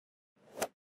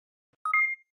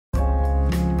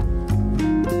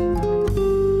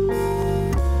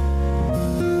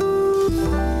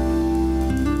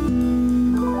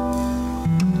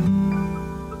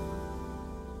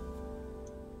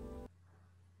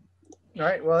All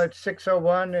right, well, it's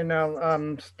 6:01 and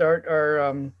I'll start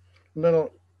our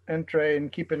little entree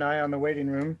and keep an eye on the waiting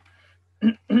room.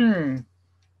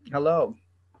 Hello.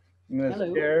 As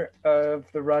Hello. chair of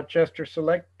the Rochester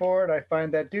Select Board, I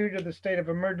find that due to the state of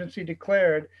emergency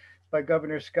declared by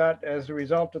Governor Scott as a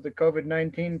result of the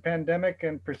COVID-19 pandemic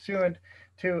and pursuant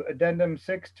to Addendum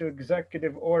 6 to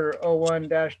Executive Order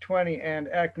 01-20 and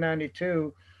Act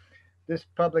 92, this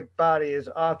public body is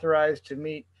authorized to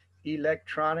meet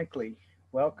electronically.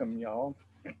 Welcome, y'all.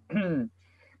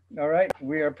 All right,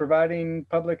 we are providing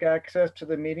public access to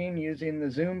the meeting using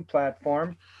the Zoom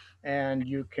platform, and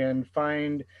you can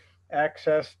find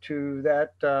access to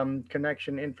that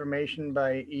connection information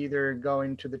by either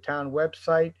going to the town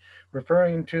website,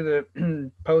 referring to the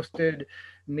posted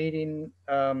meeting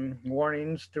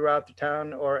warnings throughout the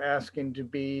town, or asking to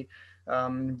be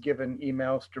given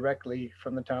emails directly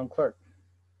from the town clerk.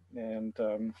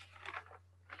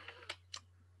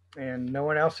 And no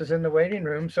one else is in the waiting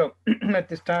room. So at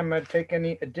this time, I'd take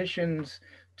any additions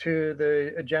to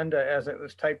the agenda as it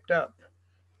was typed up.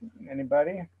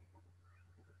 Anybody?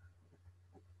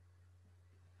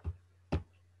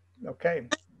 Okay.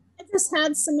 I just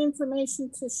had some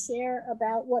information to share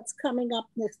about what's coming up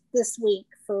this week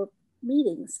for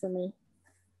meetings for me.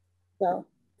 So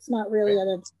it's not really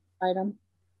an item.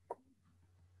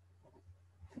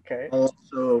 Okay.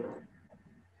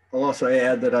 I'll also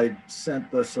add that I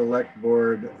sent the select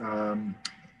board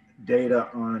data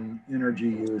on energy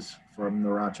use from the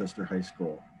Rochester High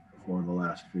School for the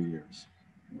last few years.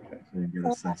 Okay. So you get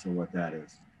a sense of what that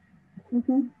is.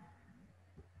 Mm-hmm.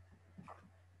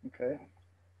 Okay.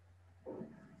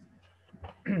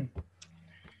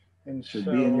 And Should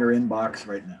so, be in your inbox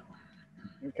right now.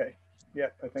 Okay. Yeah,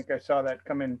 I think I saw that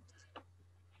come in.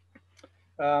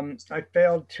 I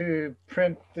failed to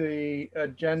print the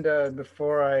agenda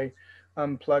before I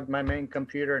unplugged my main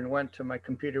computer and went to my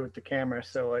computer with the camera.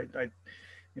 So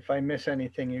if I miss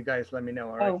anything, you guys let me know.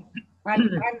 All right. Oh, I'm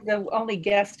the only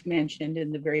guest mentioned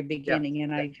in the very beginning,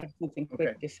 and I have something quick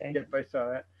Okay. to say. Yep, I saw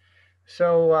that.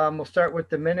 So we'll start with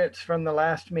the minutes from the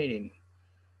last meeting.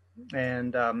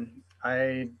 And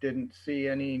I didn't see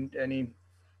any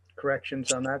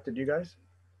corrections on that. Did you guys?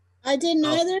 I didn't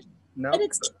either. No.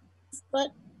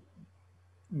 But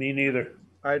Me neither.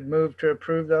 I'd move to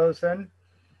approve those then.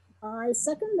 I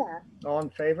second that. All in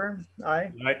favor? Aye.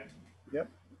 Right. Yep.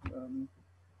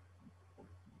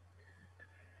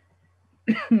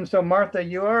 So Martha,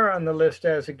 you are on the list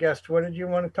as a guest. What did you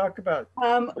want to talk about?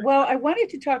 Well, I wanted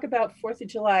to talk about 4th of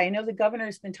July. I know the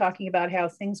governor's been talking about how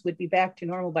things would be back to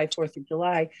normal by 4th of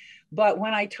July. But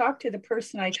when I talked to the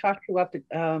person I talked to up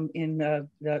in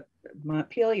the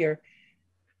Montpelier,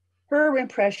 her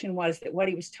impression was that what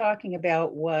he was talking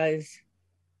about was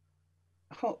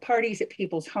parties at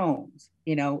people's homes,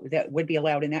 that would be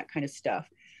allowed and that kind of stuff.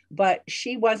 But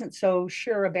she wasn't so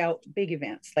sure about big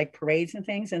events like parades and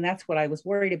things. And that's what I was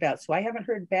worried about. So I haven't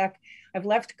heard back. I've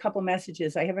left a couple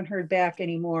messages. I haven't heard back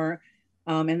anymore.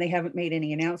 And they haven't made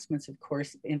any announcements, of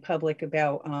course, in public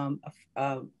about,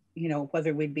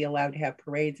 whether we'd be allowed to have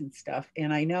parades and stuff.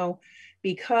 And I know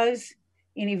because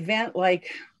an event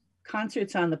like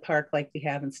concerts on the park, like we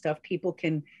have and stuff, people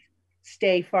can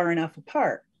stay far enough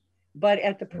apart. But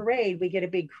at the parade, we get a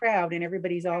big crowd and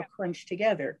everybody's all crunched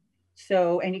together.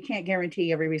 So, and you can't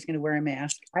guarantee everybody's going to wear a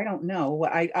mask. I don't know.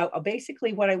 I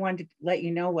basically what I wanted to let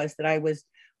you know was that I was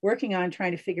working on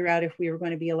trying to figure out if we were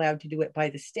going to be allowed to do it by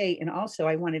the state. And also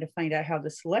I wanted to find out how the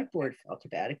select board felt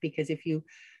about it, because if you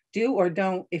do or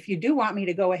don't, if you do want me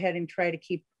to go ahead and try to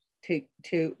keep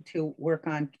to work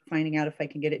on finding out if I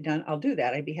can get it done, I'll do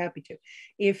that. I'd be happy to.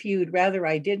 If you'd rather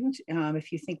I didn't,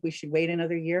 if you think we should wait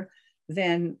another year,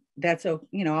 then that's,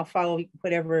 I'll follow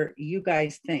whatever you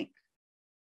guys think.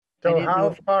 So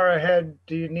how far ahead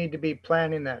do you need to be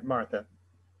planning that, Martha?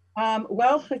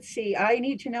 Well, let's see. I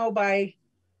need to know by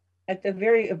like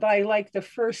the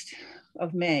 1st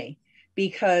of May,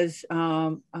 because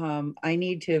I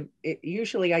need to,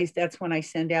 that's when I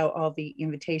send out all the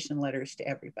invitation letters to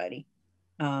everybody.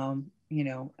 So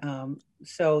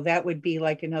that would be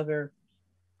like another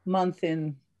month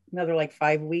and another like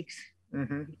 5 weeks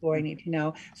before I need to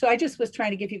know. So I just was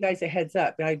trying to give you guys a heads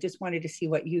up, and I just wanted to see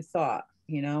what you thought.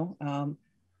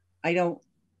 I don't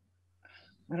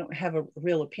have a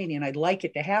real opinion. I'd like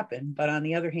it to happen, but on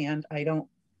the other hand, I don't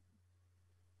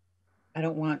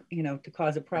want, to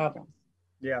cause a problem.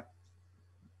 Yeah.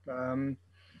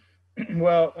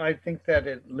 Well, I think that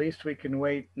at least we can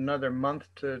wait another month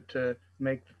to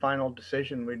make the final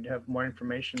decision. We'd have more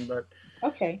information, but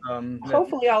okay.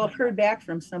 Hopefully I'll have heard back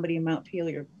from somebody in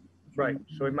Montpelier. Right.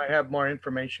 So we might have more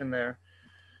information there.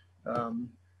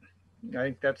 I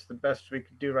think that's the best we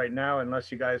could do right now,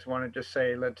 unless you guys want to just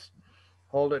say, let's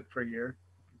hold it for a year.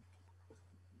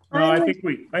 No,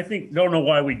 I think, don't know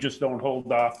why we just don't hold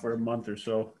off for a month or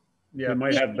so. Yeah. We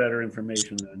might Yeah. have better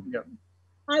information then. Yep.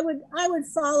 I would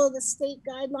follow the state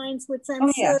guidelines, which I'm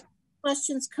Oh, sure yeah.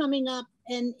 questions coming up,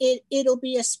 and it'll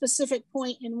be a specific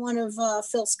point in one of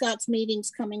Phil Scott's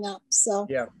meetings coming up. So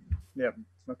Yeah. Yep.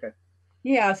 Okay.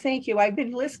 Yeah, thank you. I've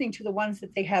been listening to the ones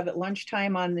that they have at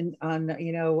lunchtime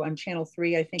on Channel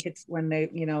 3. I think it's when they,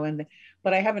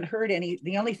 but I haven't heard any.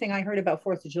 The only thing I heard about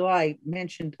 4th of July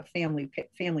mentioned a family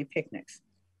picnics,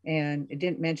 and it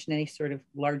didn't mention any sort of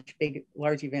large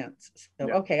events. So,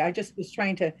 Yeah. okay, I just was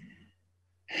trying to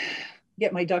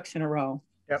get my ducks in a row.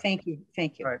 Yep. Thank you.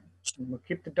 Thank you. All right. We'll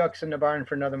keep the ducks in the barn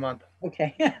for another month.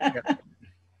 Okay. I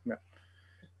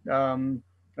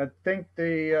think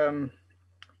the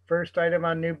first item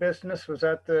on new business was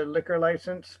at the liquor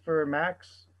license for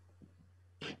Max.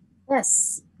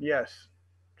 yes, Yes.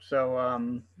 So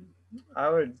I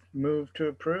would move to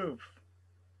approve.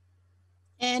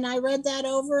 and I read that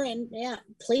over, and yeah,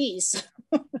 please.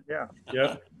 Yeah.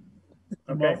 Yeah.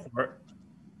 I'm Okay. all for it.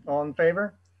 All in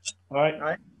favor? All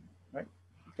right.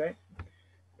 Okay.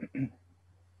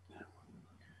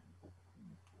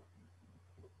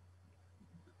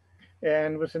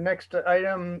 And was the next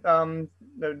item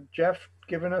Jeff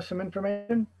giving us some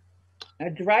information? A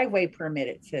driveway permit,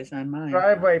 it says on mine.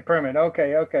 Driveway permit.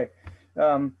 Okay.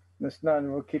 That's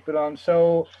none. We'll keep it on.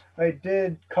 So I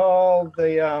did call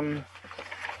the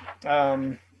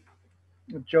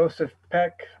Joseph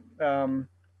Peck,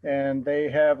 and they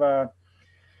have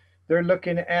they're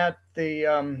looking at the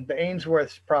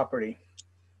Ainsworth's property,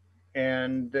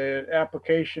 and the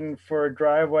application for a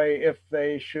driveway, if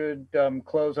they should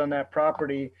close on that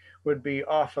property, would be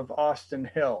off of Austin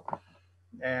Hill.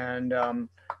 And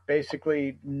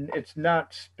basically, it's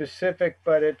not specific,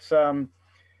 but it's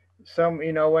some,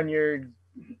 when you're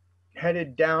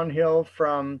headed downhill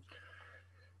from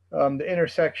the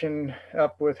intersection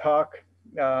up with Hawk,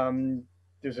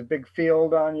 there's a big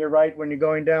field on your right when you're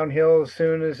going downhill. As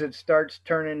soon as it starts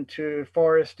turning to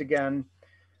forest again,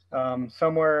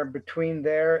 somewhere between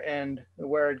there and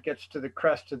where it gets to the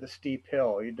crest of the steep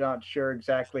hill. You're not sure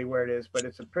exactly where it is, but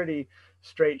it's a pretty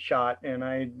straight shot. And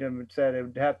I said it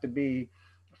would have to be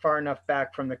far enough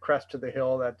back from the crest of the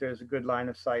hill that there's a good line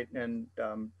of sight. And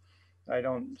I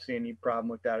don't see any problem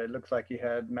with that. It looks like he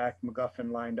had Mac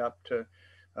McGuffin lined up to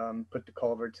put the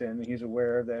culverts in. He's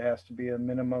aware that it has to be a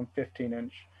minimum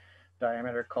 15-inch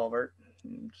diameter culvert.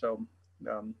 So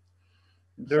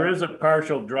There is a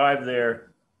partial drive there.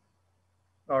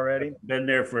 Already? Been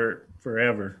there for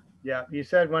forever. Yeah, he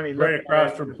said when he Right looked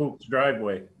across at it, from Pook's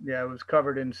driveway. yeah, it was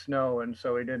covered in snow, and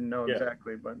so he didn't know Yeah.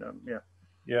 exactly, but yeah.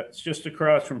 Yeah, it's just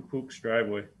across from Pook's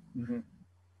driveway. Mhm.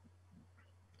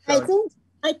 I So, think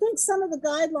some of the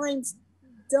guidelines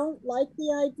don't like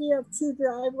the idea of two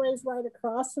driveways right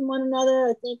across from one another.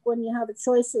 I think when you have a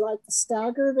choice, you like to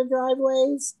stagger the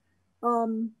driveways.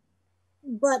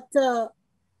 But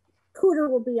Cooter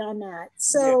will be on that.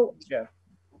 So yeah,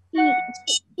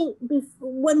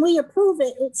 when we approve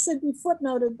it, it should be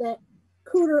footnoted that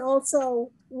Cooter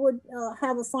also would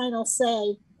have a final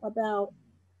say about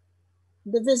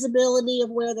the visibility of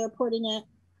where they're putting it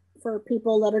for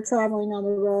people that are traveling on the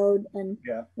road, and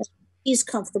yeah, he's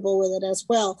comfortable with it as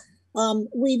well.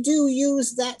 We do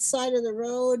use that side of the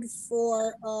road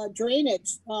for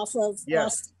drainage off of yeah.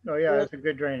 us. Oh yeah, it's a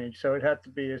good drainage, so it had to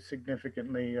be a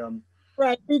significantly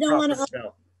Right, we don't want to proper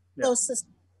fill. Yeah. those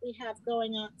systems we have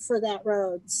going up for that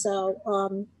road.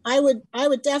 So I would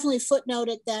definitely footnote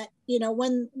it that,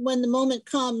 when the moment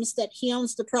comes that he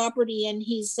owns the property and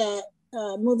he's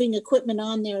moving equipment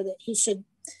on there, that he should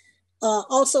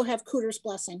also have Cooter's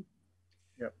blessing.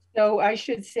 So I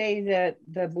should say that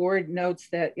the board notes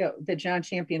that that John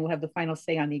Champion will have the final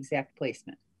say on the exact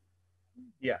placement.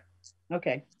 Yeah.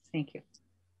 Okay, thank you.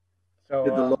 So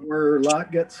Did the lower lot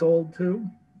get sold too?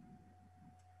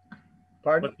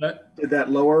 pardon? What's that? Did that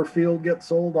lower field get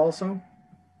sold also?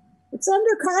 It's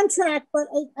under contract, but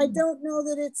I don't know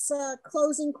that it's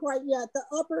closing quite yet. The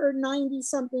upper 90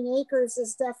 something acres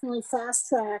is definitely fast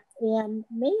tracked and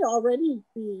may already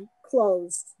be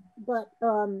closed. But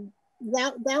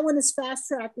that one is fast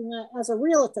tracking as a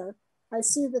realtor. I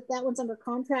see that one's under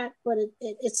contract, but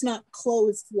it's not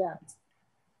closed yet.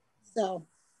 So,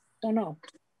 don't know.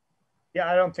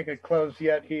 Yeah, I don't think it closed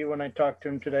yet. When I talked to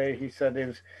him today, he said he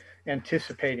was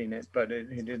anticipating it, but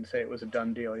he didn't say it was a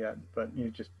done deal yet. But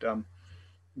he's just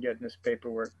getting his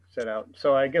paperwork set out.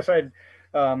 So I guess I'd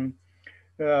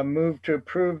move to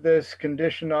approve this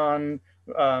condition on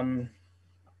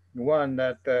one,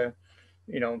 that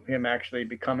him actually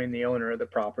becoming the owner of the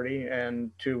property,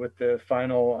 and two, with the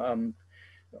final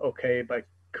okay by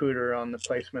Cooter on the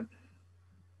placement.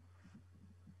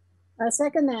 I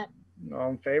second that. All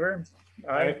in favor?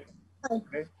 Aye. Aye.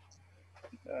 Okay.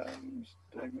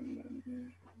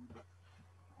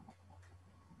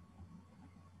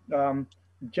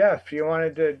 Jeff, you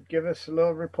wanted to give us a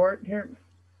little report here?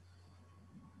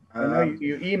 I know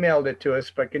you emailed it to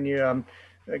us, but can you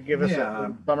give us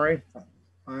a summary?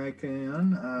 I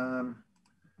can.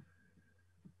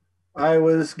 I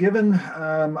was given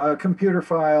a computer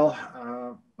file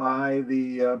by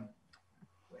the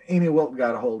Amy Wilton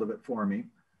got a hold of it for me,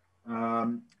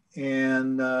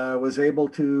 and was able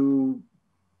to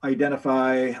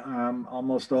identify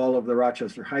almost all of the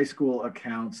Rochester High School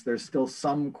accounts. There's still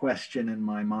some question in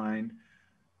my mind.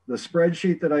 The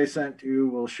spreadsheet that I sent you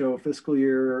will show fiscal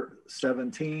year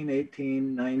 17,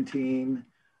 18, 19,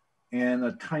 and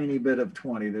a tiny bit of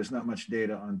 20. There's not much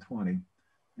data on 20.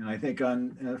 And I think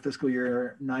on fiscal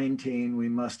year 19, we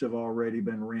must have already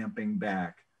been ramping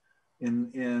back.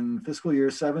 In fiscal year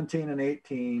 17 and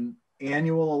 18,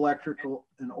 annual electrical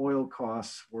and oil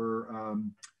costs were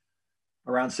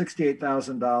around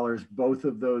 $68,000 both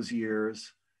of those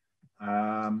years.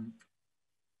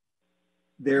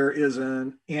 There is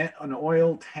an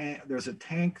oil tank, there's a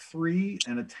tank 3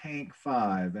 and a tank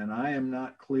 5, and I am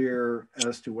not clear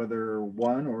as to whether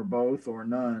one or both or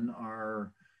none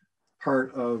are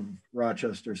part of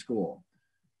Rochester School.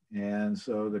 And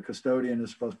so the custodian is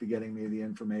supposed to be getting me the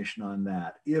information on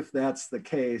that. If that's the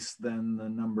case, then the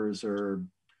numbers are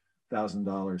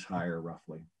 $1,000 higher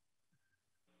roughly.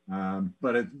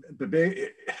 But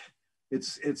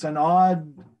it's an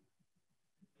odd,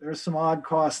 there's some odd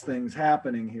cost things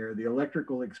happening here. The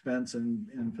electrical expense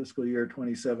in fiscal year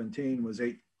 2017 was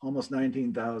almost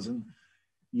 19,000,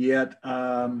 yet,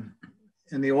 and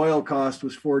the oil cost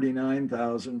was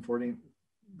 49,000,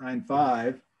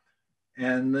 49.5.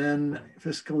 And then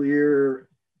fiscal year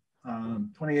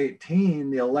 2018,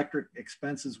 the electric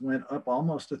expenses went up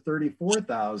almost to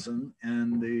 34,000,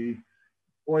 and the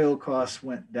oil costs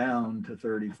went down to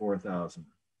 34,000.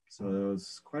 So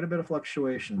there's quite a bit of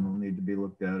fluctuation will need to be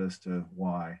looked at as to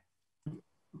why.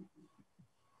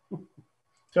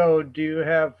 So do you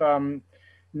have,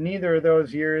 neither of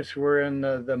those years were in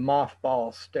the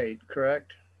mothball state,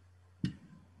 correct?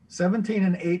 17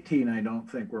 and 18, I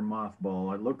don't think were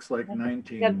mothball. It looks like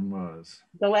 19 was.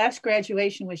 The last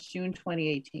graduation was June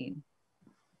 2018.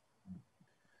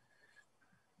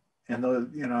 And those,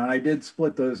 I did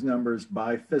split those numbers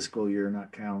by fiscal year,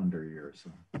 not calendar year.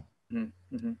 So.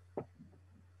 Mm-hmm.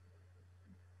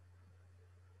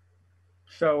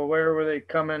 So where were they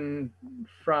coming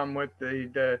from with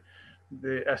the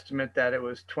estimate that it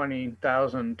was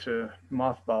 20,000 to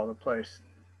mothball the place?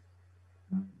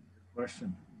 Good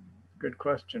question. Good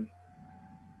question.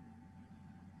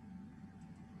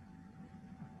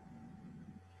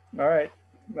 All right.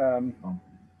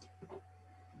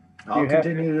 I'll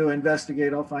continue to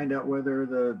investigate. I'll find out whether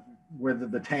the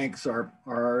tanks are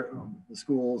the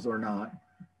schools or not.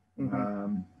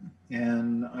 Mm-hmm.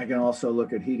 And I can also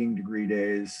look at heating degree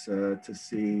days to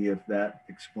see if that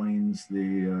explains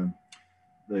the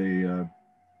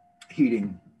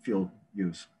heating fuel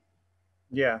use.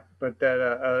 Yeah, but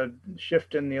that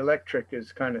shift in the electric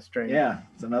is kind of strange. Yeah,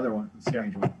 it's another one. It's a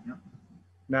strange one. Yeah.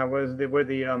 Now, were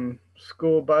the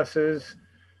school buses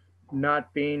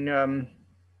not being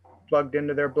plugged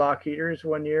into their block heaters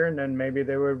one year, and then maybe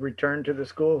they would return to the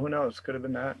school? Who knows? Could have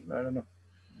been that. I don't know.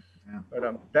 Yeah.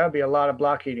 But that would be a lot of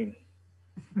block heating.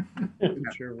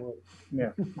 Sure will.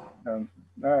 Yeah. All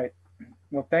right.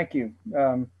 Well, thank you.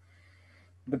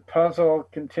 The puzzle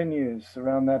continues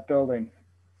around that building.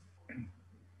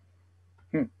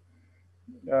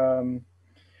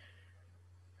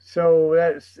 So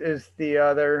that is the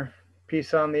other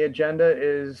piece on the agenda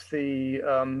is the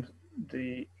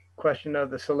question of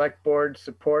the select board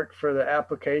support for the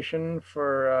application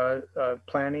for a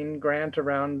planning grant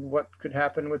around what could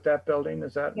happen with that building.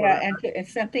 Is that? Yeah,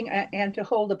 and to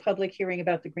hold a public hearing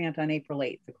about the grant on April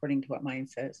 8th, according to what mine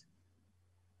says.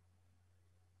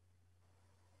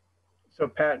 So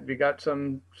Pat, have you got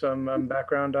some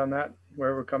background on that,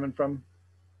 where we're coming from?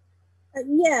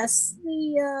 Yes,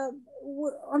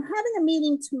 I'm having a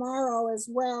meeting tomorrow as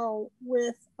well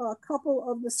with a couple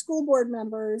of the school board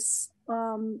members,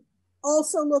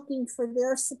 also looking for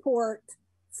their support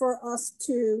for us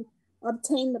to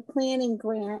obtain the planning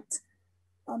grant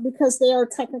because they are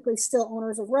technically still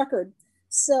owners of record.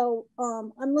 So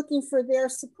I'm looking for their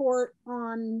support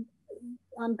on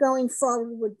going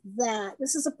forward with that.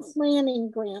 This is a planning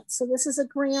grant. So this is a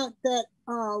grant that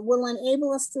will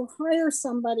enable us to hire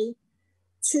somebody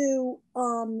to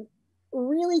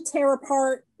really tear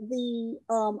apart the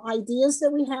ideas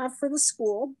that we have for the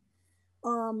school,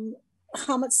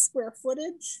 how much square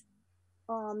footage.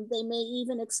 They may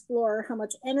even explore how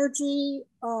much energy,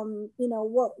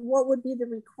 what would be the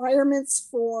requirements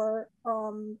for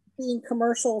being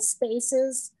commercial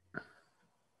spaces.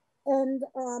 And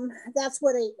that's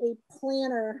what a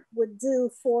planner would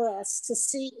do for us, to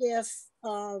see if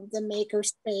the maker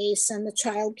space and the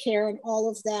childcare and all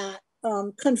of that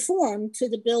conform to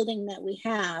the building that we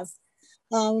have.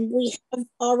 We have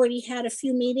already had a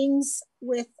few meetings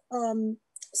with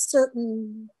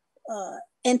certain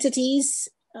entities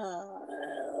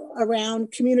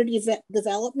around community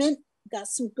development, got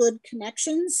some good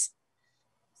connections.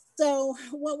 So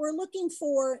what we're looking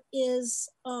for is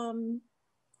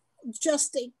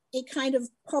just a kind of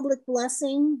public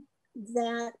blessing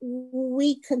that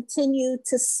we continue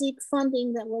to seek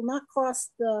funding that will not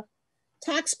cost the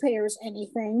taxpayers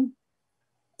anything,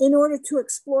 in order to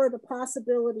explore the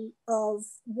possibility of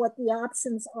what the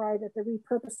options are that the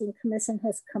Repurposing Commission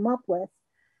has come up with,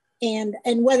 and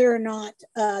whether or not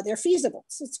they're feasible.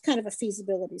 So it's kind of a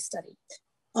feasibility study.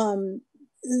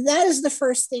 That is the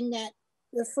first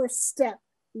step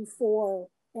before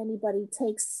anybody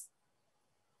takes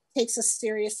us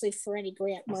seriously for any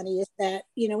grant money, is that,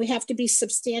 we have to be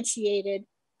substantiated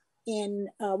in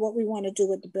what we want to do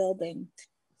with the building.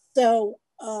 So,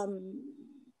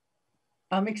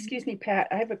 excuse me, Pat,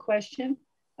 I have a question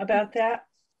about that.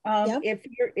 Yep. If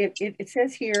it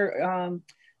says here,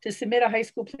 to submit a high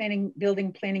school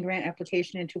building planning grant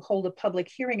application and to hold a public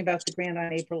hearing about the grant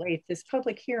on April 8th. This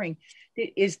public hearing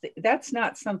that's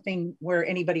not something where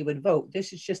anybody would vote.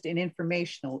 This is just an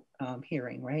informational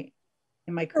hearing, right?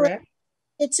 Am I correct?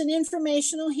 It's an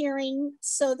informational hearing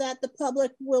so that the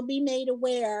public will be made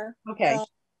aware. Okay.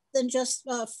 Than just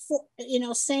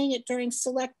saying it during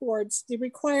select boards. The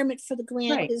requirement for the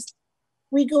grant is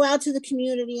we go out to the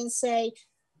community and say,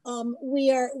 we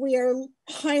are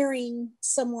hiring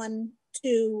someone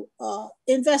to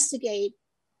investigate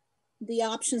the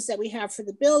options that we have for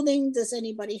the building. Does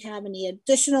anybody have any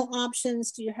additional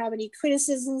options? Do you have any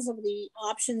criticisms of the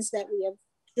options that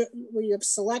we have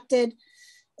selected?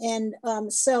 And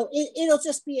so it'll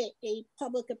just be a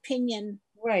public opinion.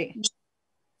 Right.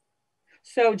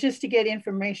 So just to get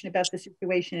information about the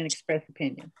situation and express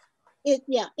opinion. And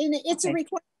it's a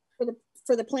requirement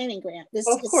for the planning grant.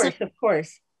 Of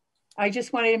course. I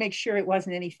just wanted to make sure it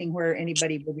wasn't anything where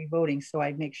anybody will be voting, so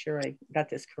I'd make sure I got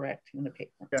this correct in the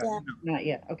paper. Yeah. No. Not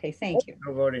yet. Okay, thank you.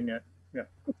 No voting yet. Yeah.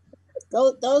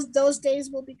 Those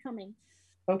days will be coming.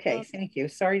 Okay, thank you.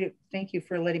 Thank you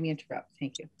for letting me interrupt.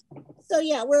 Thank you. So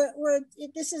yeah,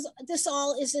 this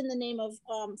all is in the name of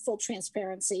full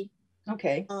transparency.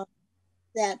 Okay.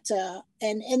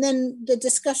 And then the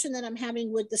discussion that I'm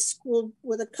having with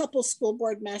a couple school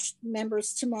board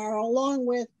members tomorrow, along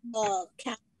with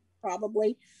Kat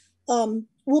probably,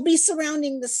 will be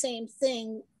surrounding the same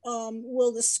thing.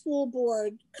 Will the school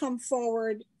board come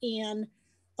forward and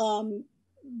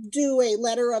do a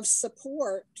letter of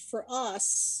support for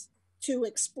us to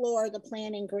explore the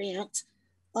planning grant?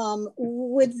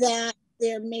 With that,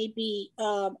 there may be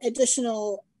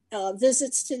additional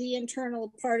visits to the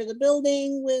internal part of the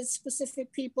building with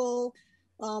specific people.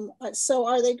 So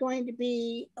are they going to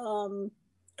be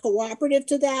cooperative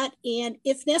to that? And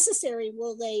if necessary,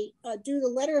 will they do the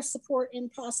letter of support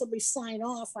and possibly sign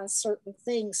off on certain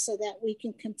things so that we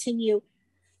can continue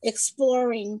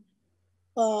exploring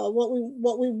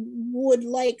what we would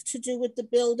like to do with the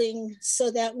building,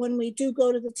 so that when we do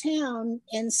go to the town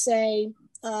and say,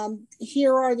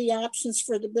 here are the options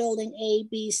for the building A,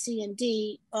 B, C, and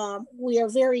D, we are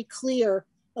very clear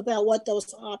about what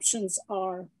those options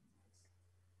are.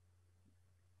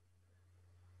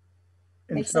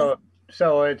 And so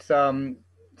it's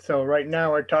so right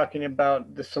now we're talking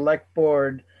about the select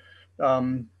board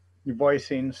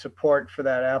voicing support for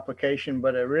that application,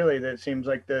 but that seems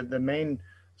like the main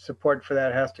support for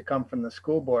that has to come from the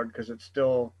school board, because it's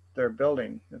still their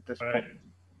building at this point.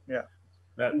 Yeah.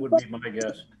 That would be my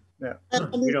guess. Yeah.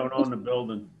 We don't own the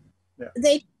building. Yeah.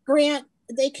 They can grant.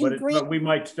 But we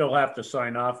might still have to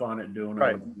sign off on it doing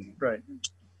Right. it. Right.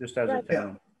 Just as a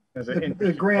town.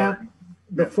 The grant,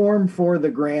 the form for the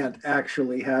grant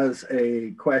actually has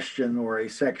a question or a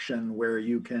section where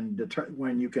you can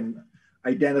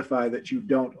identify that you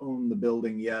don't own the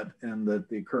building yet and that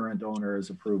the current owner is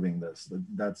approving this.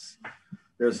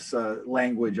 There's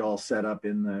language all set up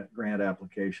in the grant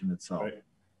application itself. Right.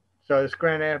 So this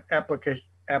grant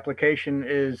application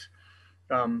is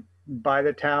by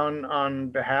the town on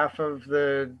behalf of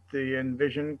the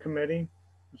Envision committee.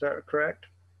 Is that correct?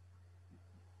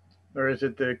 Or is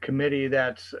it the committee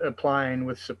that's applying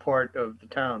with support of the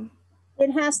town?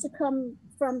 It has to come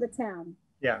from the town.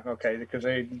 Yeah, okay, because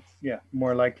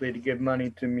more likely to give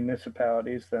money to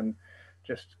municipalities than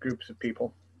just groups of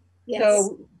people. Yes.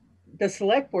 So the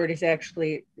select board is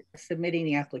actually submitting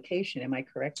the application. Am I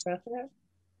correct about that?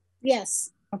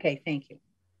 Yes. Okay, thank you.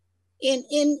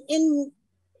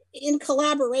 In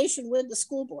collaboration with the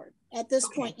school board at this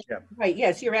point. Yeah. Right,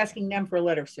 yes, you're asking them for a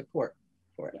letter of support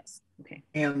for it. Yes. Okay.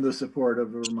 And the support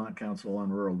of the Vermont Council on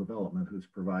Rural Development, who's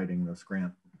providing this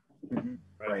grant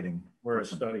writing. We're a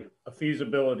study, a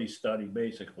feasibility study,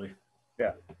 basically.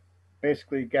 Yeah,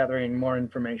 basically gathering more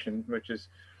information, which is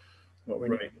what we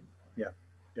need.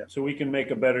 Yeah. So we can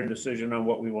make a better decision on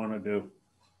what we want to do.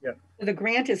 Yeah. So the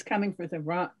grant is coming for the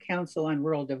Vermont Council on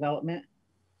Rural Development.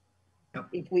 Yep.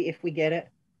 If we get it.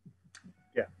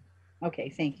 Yeah. Okay,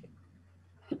 thank you.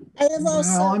 I have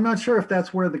also, Well, I'm not sure if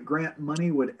that's where the grant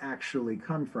money would actually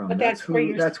come from. But That's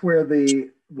where the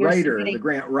writer, the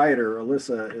grant writer,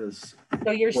 Alyssa, is.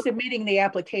 So you're submitting the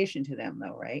application to them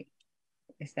though, right?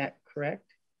 Is that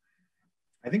correct?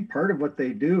 I think part of what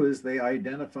they do is they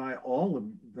identify all of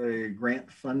the grant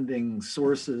funding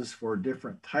sources for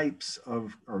different types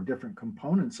of, or different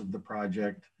components of the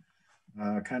project,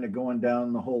 kind of going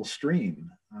down the whole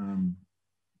stream.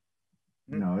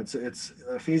 You know, it's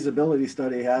a feasibility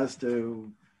study has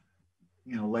to,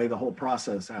 you know, lay the whole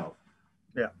process out.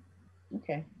 Yeah.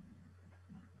 Okay.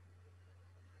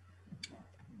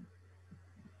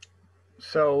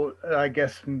 So I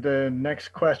guess the next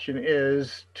question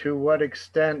is, to what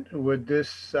extent would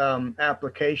this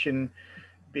application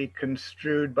be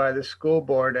construed by the school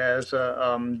board as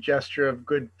a gesture of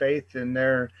good faith in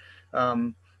their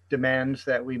demands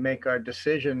that we make our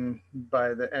decision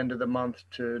by the end of the month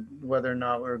to whether or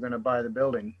not we're going to buy the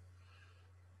building?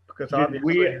 Because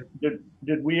obviously,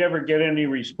 did we ever get any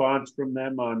response from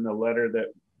them on the letter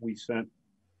that we sent?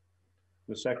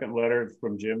 The second letter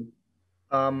from Jim?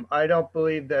 I don't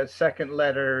believe that second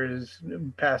letter is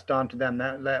passed on to them.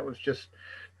 That was just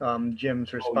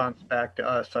Jim's response back to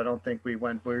us. I don't think we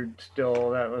went.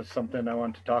 That was something I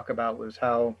wanted to talk about, was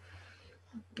how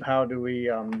do we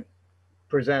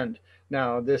present.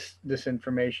 Now this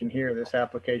information here, this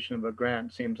application of a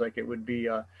grant, seems like it would be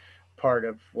a part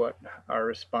of what our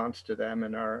response to them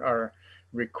and our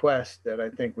request that I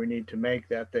think we need to make,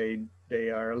 that they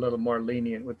are a little more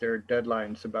lenient with their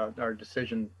deadlines about our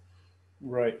decision.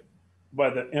 Right.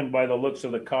 By the looks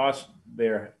of the cost,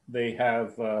 there's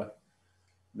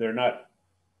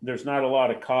not a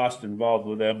lot of cost involved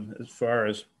with them as far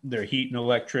as their heat and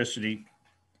electricity.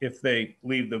 If they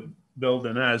leave the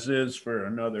building as is for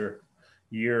another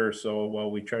year or so while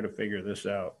we try to figure this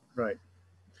out. Right.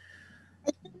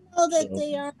 I know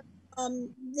that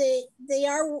they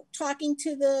are talking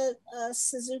to the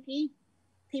Suzuki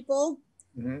people,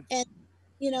 and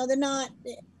you know, they're not.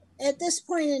 At this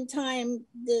point in time,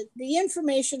 the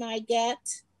information I get,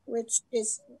 which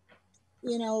is,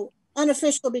 you know,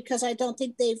 unofficial because I don't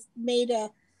think they've made a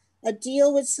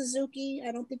deal with Suzuki.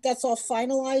 I don't think that's all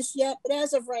finalized yet. But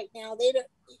as of right now,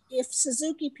 if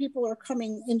Suzuki people are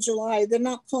coming in July, they're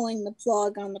not pulling the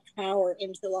plug on the power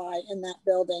in July in that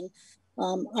building.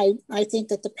 I think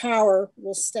that the power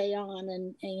will stay on,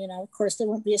 and you know, of course, they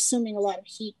won't be assuming a lot of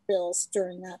heat bills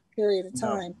during that period of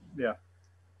time. No. Yeah.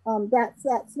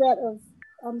 That threat of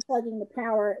unplugging the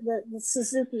power, the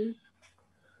Suzuki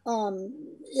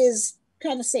is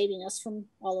kind of saving us from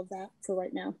all of that for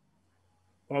right now.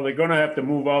 Well, they're going to have to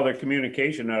move all their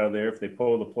communication out of there if they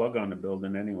pull the plug on the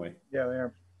building anyway. Yeah, they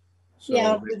are. So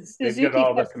yeah, they've got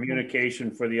all the communication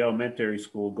for the elementary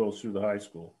school goes through the high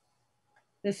school.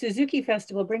 The Suzuki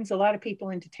Festival brings a lot of people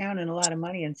into town and a lot of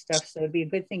money and stuff, so it'd be a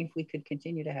good thing if we could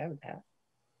continue to have that.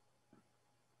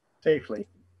 Safely.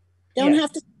 Don't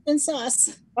have to convince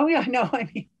us. Oh yeah, no, I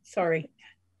mean, sorry.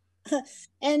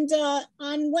 And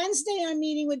on Wednesday, I'm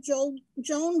meeting with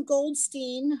Joan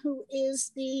Goldstein, who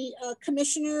is the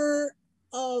commissioner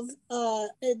of the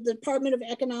Department of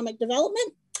Economic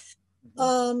Development.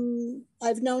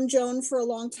 I've known Joan for a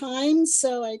long time,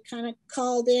 so I kind of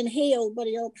called in, hey, old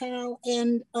buddy, old pal.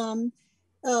 And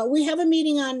we have a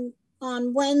meeting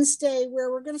on Wednesday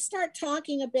where we're going to start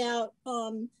talking about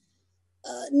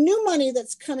new money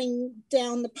that's coming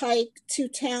down the pike to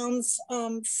towns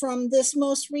from this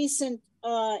most recent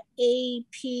ARP,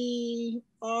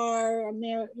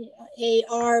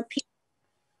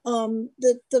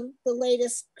 the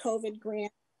latest COVID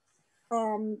grant.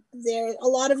 There, a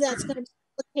lot of that's going to be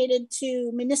allocated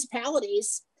to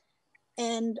municipalities,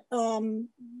 and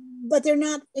but they're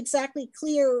not exactly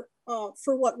clear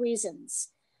for what reasons.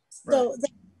 So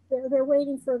they're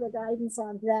waiting for the guidance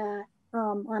on that.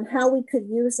 on how we could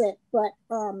use it. But,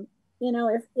 you know,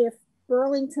 if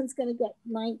Burlington's going to get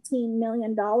 $19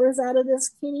 million out of this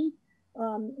kitty,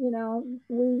 you know,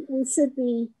 we should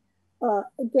be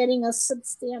getting a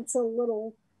substantial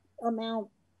little amount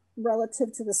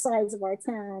relative to the size of our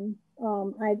town.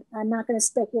 I'm not going to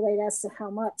speculate as to how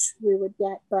much we would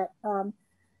get, but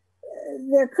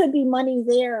there could be money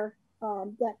there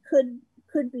that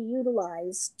could be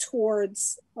utilized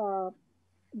towards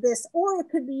this, or it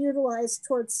could be utilized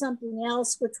towards something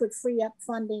else, which would free up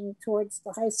funding towards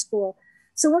the high school.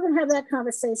 So we're going to have that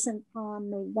conversation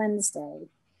on Wednesday.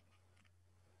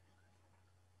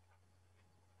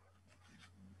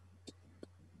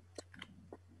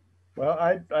 Well,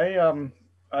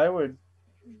 I would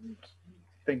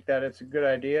think that it's a good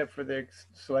idea for the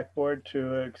select board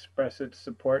to express its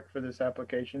support for this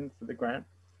application for the grant.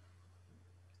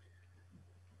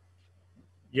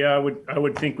 Yeah, I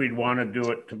would think we'd want to do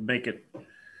it to make it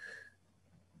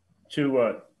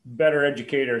to better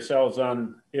educate ourselves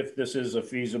on if this is a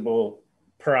feasible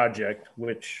project,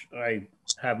 which I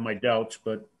have my doubts,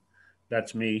 but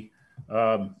that's me.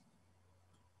 But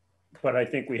I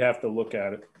think we have to look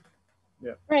at it.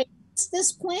 Yeah. Right.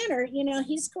 This planner, you know,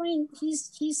 he's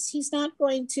not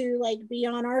going to like be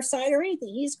on our side or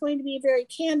anything. He's going to be very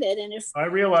candid. And if I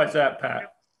realize that,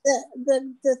 Pat.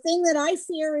 The thing that I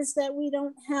fear is that we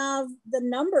don't have the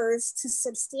numbers to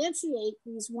substantiate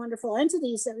these wonderful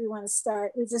entities that we want to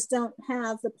start. We just don't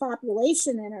have the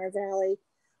population in our valley.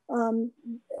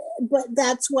 But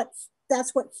that's what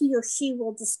he or she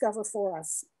will discover for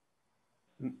us.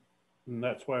 And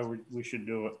that's why we should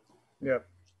do it. Yep.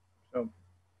 So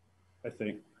I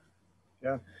think.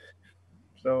 Yeah.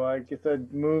 So I guess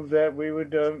I'd move that we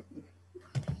would,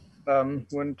 when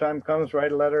the time comes,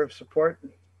 write a letter of support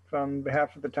on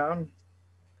behalf of the town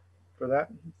for that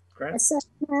grant. I second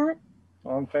that.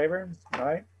 All in favor?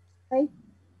 Aye. Aye.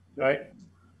 Aye.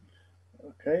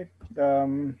 Okay.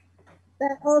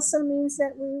 That also means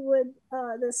that we would,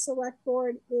 the select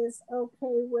board is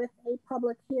okay with a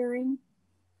public hearing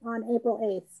on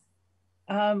April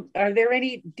 8th. Are there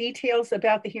any details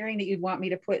about the hearing that you'd want me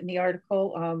to put in the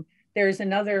article? There's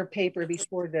another paper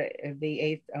before the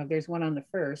 8th. There's one on the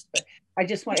 1st, but I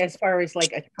just want, as far as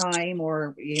like a time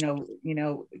or, you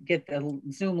know, get the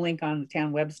Zoom link on the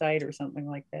town website or something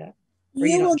like that.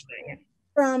 You will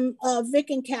from Vic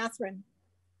and Catherine.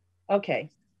 Okay.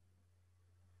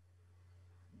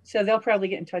 So they'll probably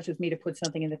get in touch with me to put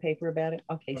something in the paper about it.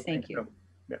 Okay, thank you. So.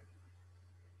 Yeah.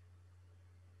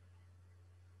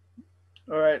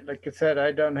 All right, like I said,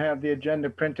 I don't have the agenda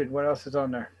printed. What else is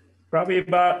on there? Probably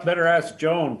better ask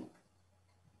Joan.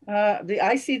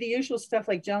 I see the usual stuff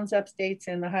like Jones updates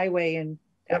and the highway and.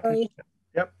 Yep.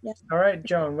 Yep. All right,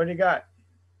 Joan, what do you got?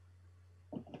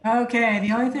 Okay,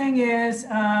 the only thing is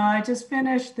I just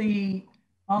finished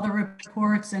all the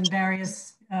reports and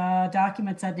various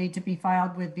documents that need to be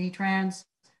filed with VTrans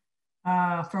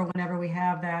for whenever we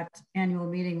have that annual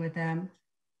meeting with them.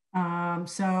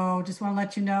 So just want to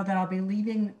let you know that I'll be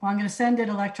leaving. Well, I'm going to send it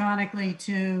electronically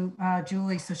to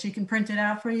Julie so she can print it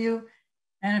out for you.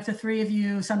 And if the three of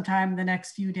you sometime in the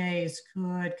next few days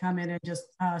could come in and just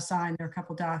sign their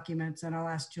couple documents, and I'll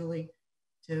ask Julie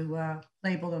to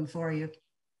label them for you.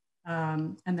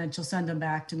 And then she'll send them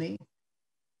back to me.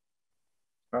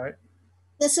 All right.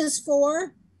 This is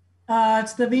for?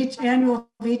 It's the annual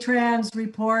VTrans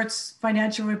reports,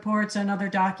 financial reports, and other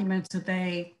documents that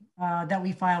that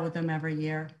we file with them every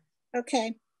year.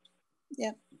 Okay.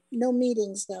 Yep. No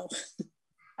meetings though.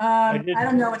 I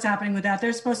don't know what's happening with that.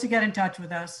 They're supposed to get in touch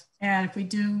with us. And if we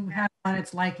do have one,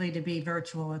 it's likely to be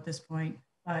virtual at this point.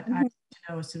 But I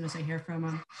know as soon as I hear from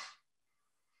them.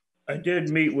 I did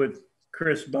meet with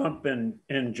Chris Bump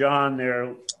and John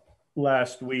there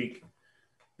last week.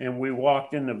 And we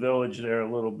walked in the village there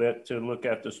a little bit to look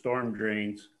at the storm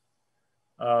drains.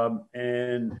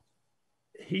 And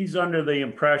he's under the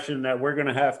impression that we're going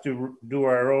to have to do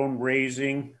our own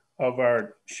raising of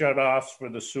our shutoffs for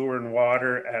the sewer and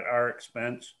water at our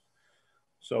expense.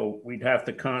 So we'd have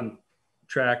to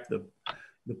contract the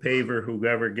paver,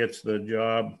 whoever gets the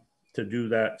job, to do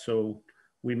that. So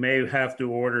we may have to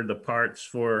order the parts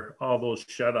for all those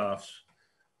shutoffs.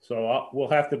 So we'll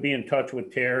have to be in touch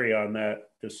with Terry on that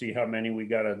to see how many we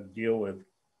got to deal with,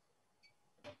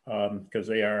 because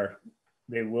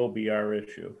they will be our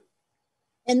issue.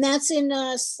 And that's in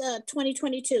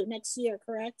 2022, next year,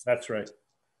 correct? That's right.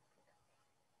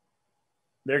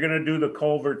 They're going to do the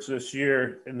culverts this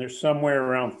year, and there's somewhere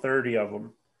around 30 of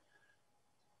them.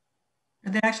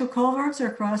 Are the actual culverts or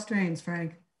cross drains,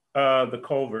 Frank? The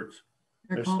culverts.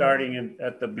 They're culverts. Starting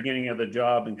at the beginning of the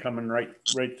job and coming right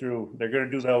through. They're going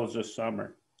to do those this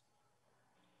summer.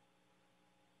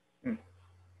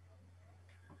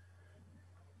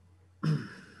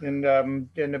 And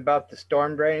about the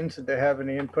storm drains, did they have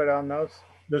any input on those?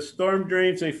 The storm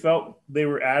drains, they felt they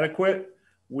were adequate.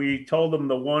 We told them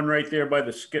the one right there by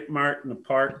the skip mart in the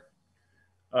park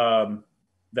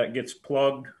that gets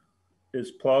plugged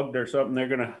is plugged or something. They're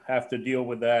going to have to deal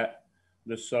with that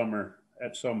this summer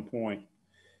at some point.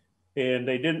 And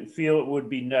they didn't feel it would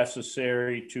be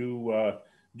necessary to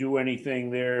do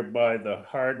anything there by the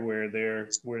hardware there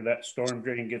where that storm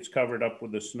drain gets covered up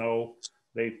with the snow.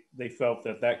 They felt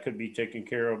that that could be taken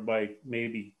care of by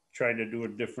maybe trying to do a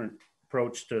different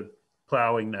approach to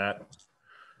plowing that.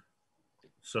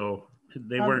 So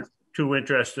they weren't too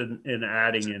interested in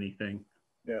adding anything.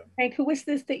 Yeah. Hank, who was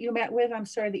this that you met with? I'm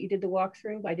sorry that you did the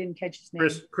walkthrough. I didn't catch his name.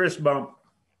 Chris Bump.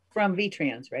 From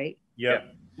VTrans, right? Yep.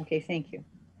 Yeah. Okay, thank you.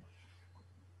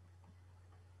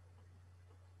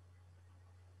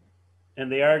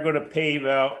 And they are going to pave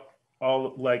out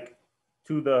all like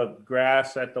to the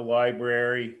grass at the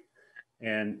library.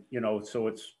 And, you know, so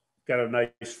it's got a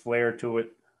nice flare to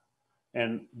it.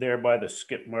 And there by the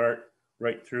skip mart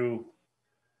right through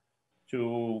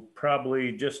to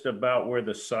probably just about where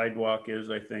the sidewalk is,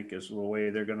 I think, is the way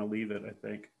they're going to leave it, I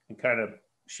think, and kind of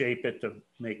shape it to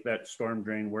make that storm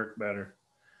drain work better.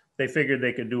 They figured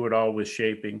they could do it all with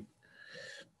shaping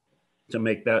to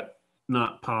make that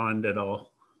not pond at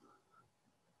all.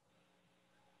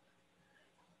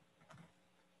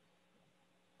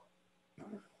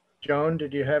 Joan,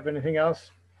 did you have anything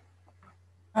else?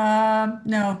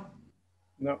 No.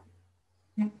 No.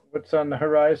 What's on the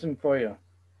horizon for you?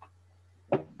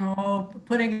 Oh,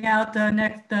 putting out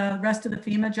the rest of the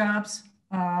FEMA jobs,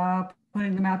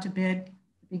 putting them out to bid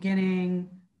beginning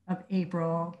of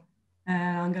April.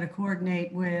 And I'm going to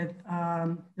coordinate with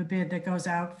the bid that goes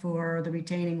out for the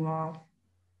retaining wall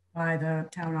by the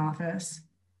town office.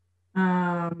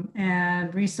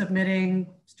 And resubmitting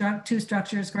two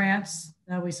structures grants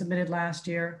that we submitted last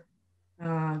year.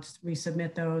 Just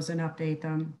resubmit those and update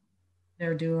them.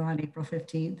 They're due on April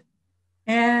 15th.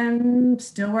 And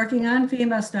still working on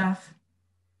FEMA stuff.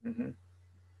 Mm-hmm.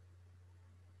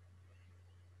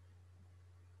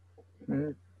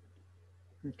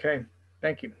 Mm-hmm. Okay,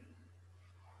 thank you.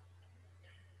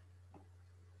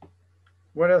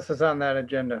 What else is on that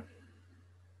agenda?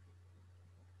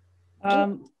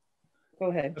 Go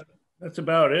ahead. That's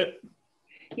about it.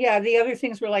 Yeah, the other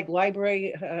things were like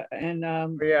library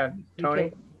and Yeah,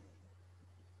 Tony.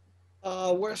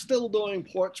 We're still doing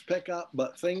porch pickup,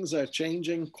 but things are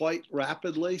changing quite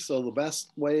rapidly. So the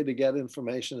best way to get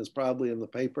information is probably in the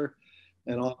paper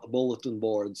and on the bulletin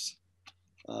boards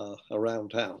around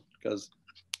town, because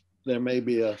there may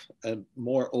be a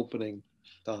more opening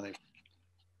time.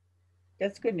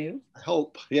 That's good news. I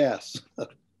hope, yes.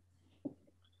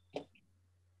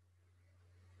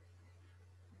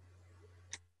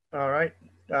 All right.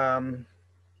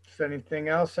 Is there anything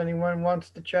else anyone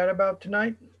wants to chat about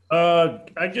tonight?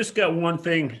 I just got one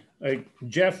thing.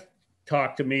 Jeff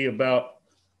talked to me about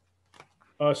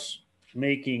us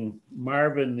making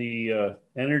Marvin the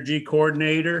energy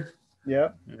coordinator. Yeah.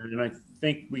 And I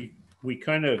think we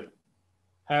kind of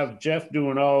have Jeff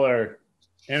doing all our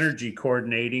energy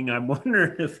coordinating. I'm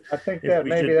wondering if I think that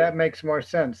maybe that makes more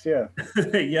sense. Yeah.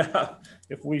 Yeah.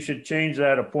 If we should change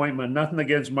that appointment. Nothing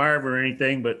against Marv or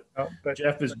anything, but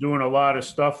Jeff is doing a lot of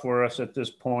stuff for us at this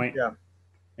point. Yeah.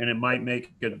 And it might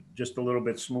make it just a little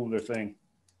bit smoother thing.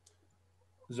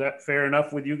 Is that fair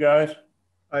enough with you guys?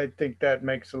 I think that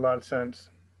makes a lot of sense.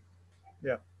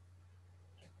 Yeah.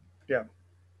 Yeah.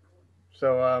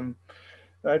 So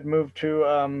I'd move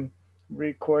to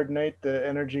re-coordinate the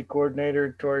energy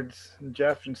coordinator towards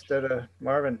Jeff instead of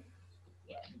Marvin.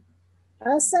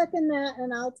 I'll second that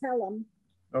and I'll tell him.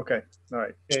 Okay. All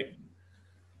right. Okay.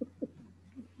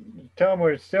 Tell him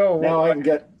we're still. Now I can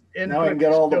get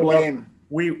all the blame.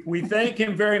 We thank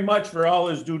him very much for all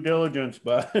his due diligence,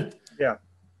 but yeah,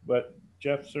 but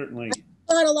Jeff certainly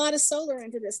brought a lot of solar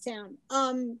into this town.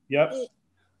 Yep.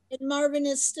 And Marvin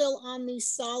is still on the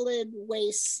Solid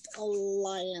Waste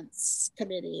Alliance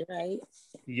committee, right?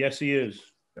 Yes, he is.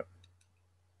 Yep.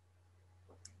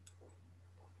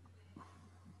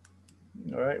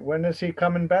 All right. When is he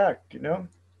coming back? Do you know?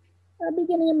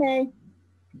 Beginning of May.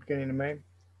 Beginning of May.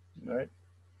 All right.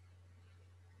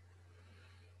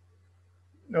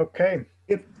 Okay.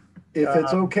 If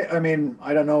it's okay, I mean,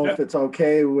 I don't know if it's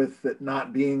okay with it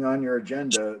not being on your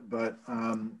agenda, but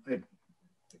I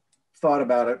thought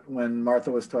about it when Martha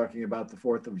was talking about the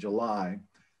 4th of July.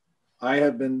 I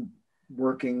have been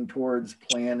working towards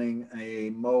planning a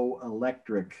Mo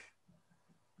Electric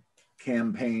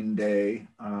campaign day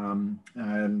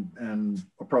and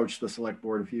approached the select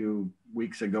board a few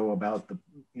weeks ago about the,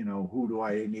 who do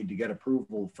I need to get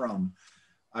approval from.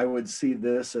 I would see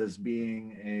this as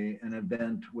being an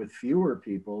event with fewer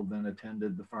people than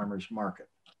attended the farmer's market.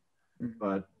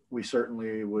 But we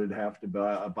certainly would have to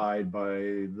abide by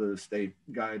the state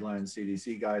guidelines,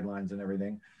 CDC guidelines and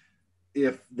everything.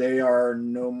 If they are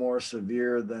no more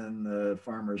severe than the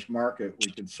farmer's market,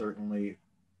 we could certainly,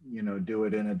 you know, do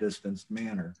it in a distanced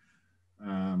manner.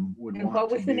 And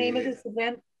what was the name of this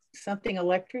event? Something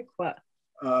electric, what?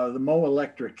 The Mo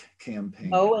Electric campaign.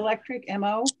 Mo Electric,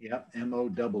 M-O? Yep,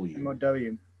 M-O-W.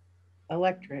 M-O-W.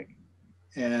 Electric.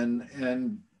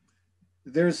 And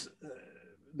there's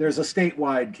a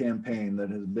statewide campaign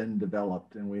that has been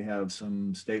developed, and we have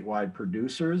some statewide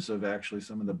producers of actually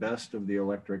some of the best of the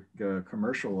electric,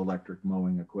 commercial electric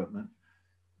mowing equipment.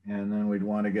 And then we'd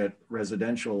want to get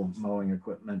residential mowing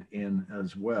equipment in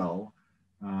as well.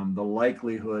 The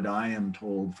likelihood, I am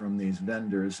told from these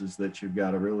vendors, is that you've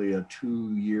got a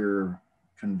 2-year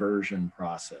conversion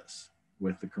process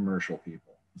with the commercial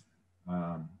people.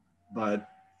 But,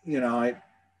 you know,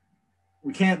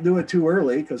 we can't do it too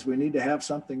early because we need to have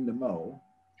something to mow.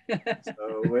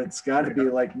 So it's got to be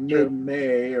like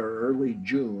mid-May or early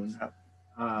June.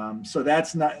 So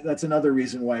that's another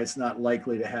reason why it's not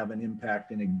likely to have an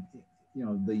impact in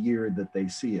the year that they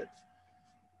see it.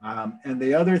 And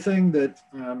the other thing that,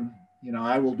 you know,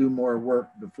 I will do more work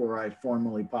before I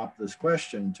formally pop this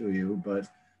question to you, but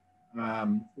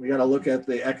we got to look at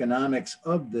the economics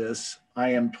of this. I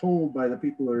am told by the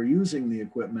people who are using the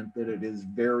equipment that it is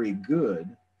very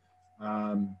good.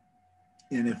 And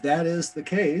if that is the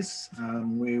case,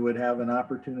 we would have an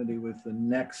opportunity with the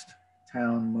next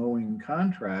town mowing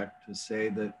contract to say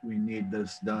that we need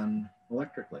this done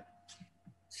electrically.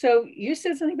 So you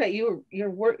said something about you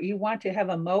want to have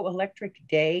a Mo Electric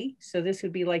Day. So this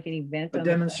would be like an event. A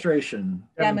demonstration.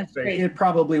 Demonstration. It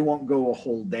probably won't go a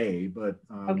whole day, but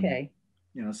okay.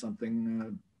 You know,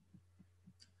 something.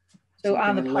 So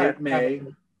on the park, late May,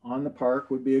 probably. On the park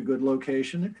would be a good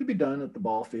location. It could be done at the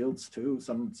ball fields too,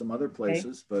 some other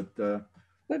places, okay.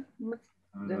 But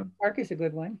the park is a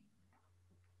good one.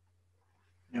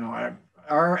 You know,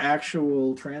 our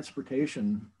actual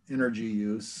transportation energy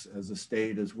use as a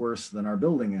state is worse than our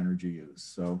building energy use.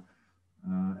 So,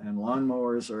 and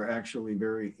lawnmowers are actually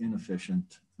very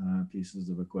inefficient pieces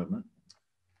of equipment.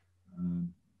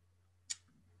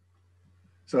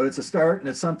 So it's a start, and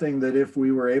it's something that if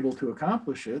we were able to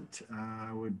accomplish it,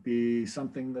 would be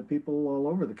something that people all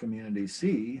over the community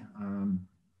see.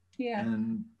 Yeah.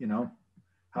 And, you know,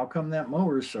 how come that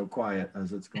mower is so quiet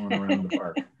as it's going around the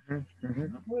park? Mm-hmm.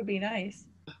 It would be nice.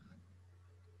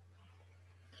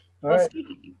 All well,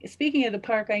 right. Speaking of the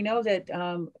park, I know that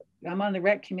I'm on the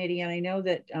rec committee, and I know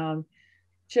that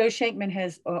Joe Shankman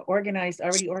has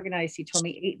already organized, he told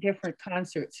me, 8 different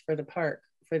concerts for the park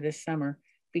for this summer,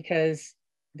 because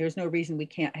there's no reason we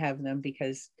can't have them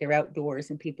because they're outdoors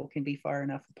and people can be far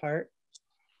enough apart.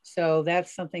 So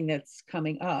that's something that's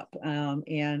coming up.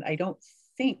 And I don't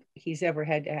think he's ever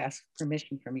had to ask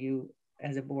permission from you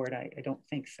as a board. I don't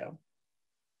think so.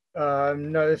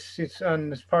 No, it's on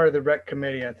this part of the rec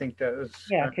committee. I think that was.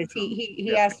 Yeah, because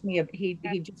he asked me, he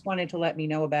just wanted to let me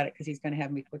know about it because he's going to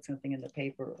have me put something in the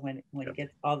paper when he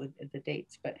gets all the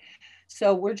dates. But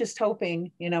so we're just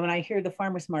hoping, you know, and I hear the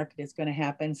farmers market is going to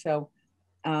happen. So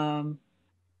I'll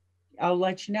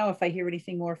let you know if I hear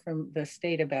anything more from the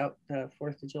state about the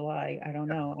 4th of July. I don't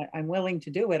know. I'm willing to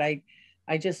do it.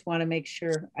 I just want to make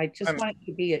sure. I just want it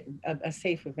to be a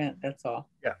safe event. That's all.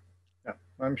 Yeah. Yeah.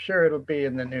 I'm sure it'll be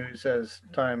in the news as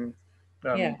time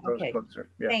goes closer.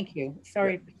 Yeah. Thank you.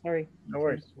 Sorry. No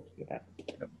worries. Yep.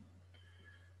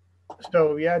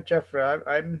 So yeah, Jeffrey,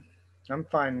 I'm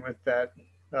fine with that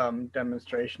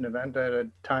demonstration event at a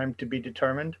time to be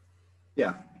determined.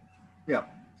 Yeah. There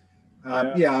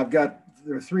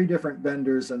are 3 different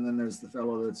vendors, and then there's the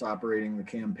fellow that's operating the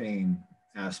campaign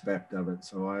aspect of it.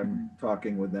 So I'm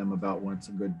talking with them about when's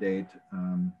a good date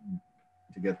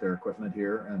to get their equipment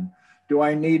here. And do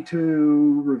I need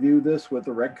to review this with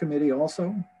the rec committee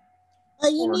also?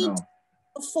 You need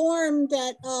a form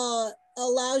that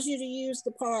allows you to use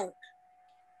the park.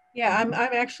 Yeah, I'm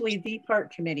actually the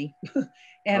park committee,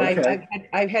 and okay.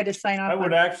 I've had to sign off. I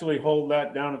would actually hold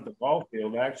that down at the ball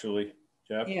field, actually,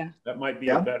 Jeff. Yeah, that might be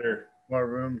a better. More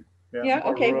room. Yeah.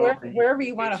 Okay. Wherever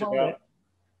you want to hold it.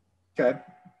 Okay.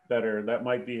 Better. That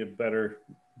might be a better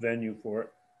venue for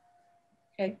it.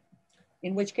 Okay.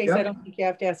 In which case, I don't think you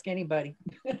have to ask anybody.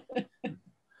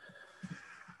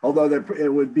 Although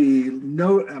it would be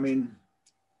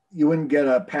you wouldn't get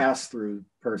a pass-through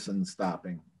person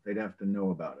stopping. They'd have to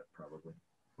know about it probably.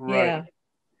 Right.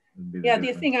 Yeah.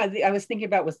 The thing I was thinking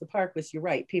about was the park. You're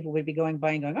right. People would be going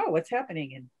by and going, "Oh, what's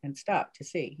happening?" and stop to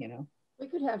see. You know. We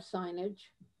could have signage.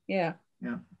 Yeah.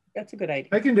 Yeah. That's a good idea.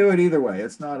 I can do it either way.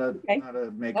 It's not a, Okay. not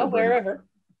a make Well, or break, wherever.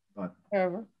 but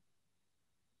Wherever.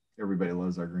 everybody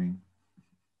loves our green.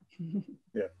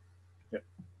 Yeah.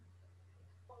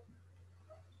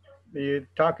 Are you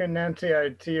talking, Nancy?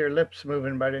 I see your lips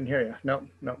moving, but I didn't hear you. No,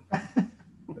 no.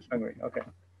 Just hungry. Okay.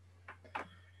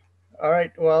 All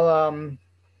right. Well,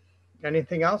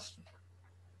 anything else?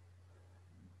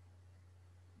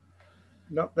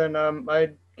 Nope. Then I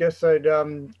guess I'd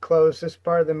close this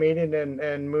part of the meeting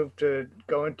and move to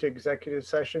go into executive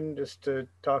session just to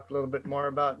talk a little bit more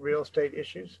about real estate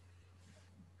issues.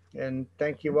 And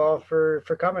thank you all for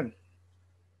coming.